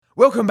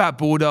Welcome back,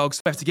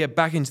 Bulldogs. We have to get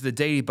back into the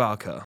Daily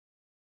Barker.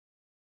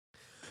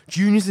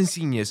 Juniors and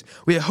seniors,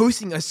 we are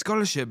hosting a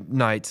scholarship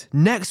night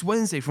next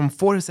Wednesday from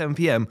 4 to 7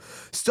 p.m.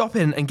 Stop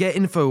in and get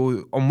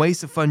info on ways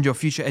to fund your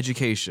future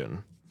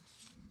education.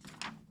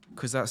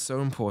 Because that's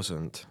so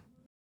important.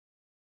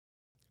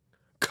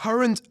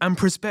 Current and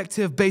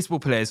prospective baseball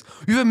players,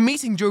 we have a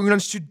meeting during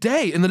lunch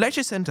today in the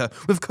lecture center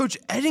with Coach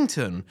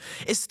Eddington.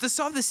 It's the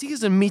start of the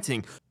season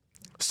meeting,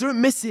 so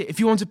don't miss it if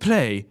you want to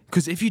play,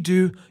 because if you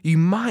do, you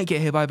might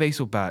get hit by a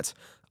baseball bat.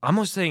 I'm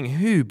not saying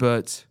who,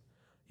 but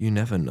you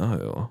never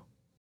know.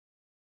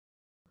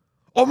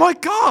 Oh my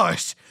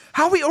gosh!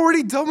 How are we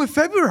already done with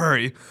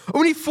February?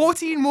 Only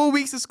 14 more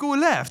weeks of school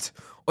left.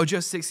 Or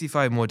just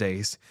 65 more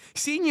days.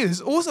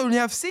 Seniors also only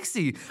have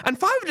 60, and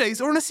 5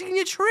 days are on a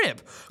senior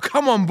trip.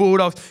 Come on,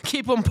 Bulldogs,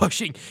 keep on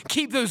pushing.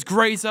 Keep those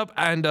grades up,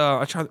 and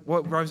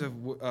what rhymes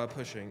with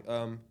pushing?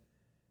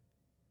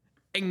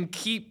 And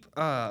keep,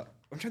 I'm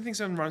trying to think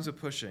some rhymes with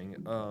pushing.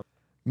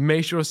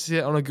 Make sure to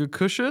sit on a good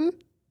cushion?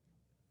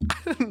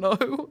 I don't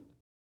know.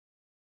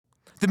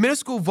 The middle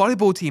school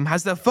volleyball team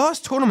has their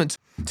first tournament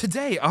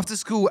today after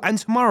school and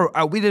tomorrow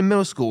at Wheeling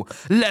Middle School.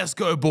 Let's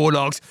go,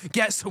 Bulldogs.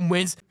 Get some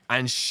wins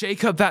and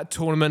shake up that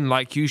tournament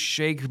like you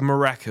shake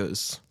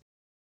maracas.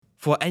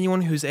 For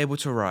anyone who's able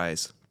to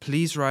rise,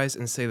 please rise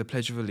and say the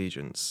Pledge of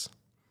Allegiance.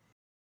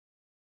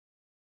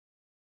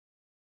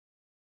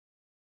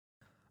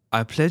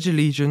 I pledge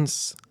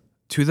allegiance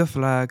to the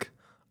flag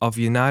of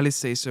the United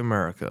States of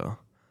America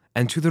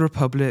and to the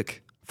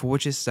republic for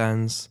which it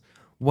stands,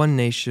 one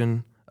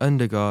nation,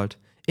 under God,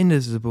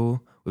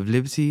 indivisible, with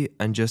liberty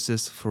and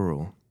justice for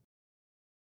all.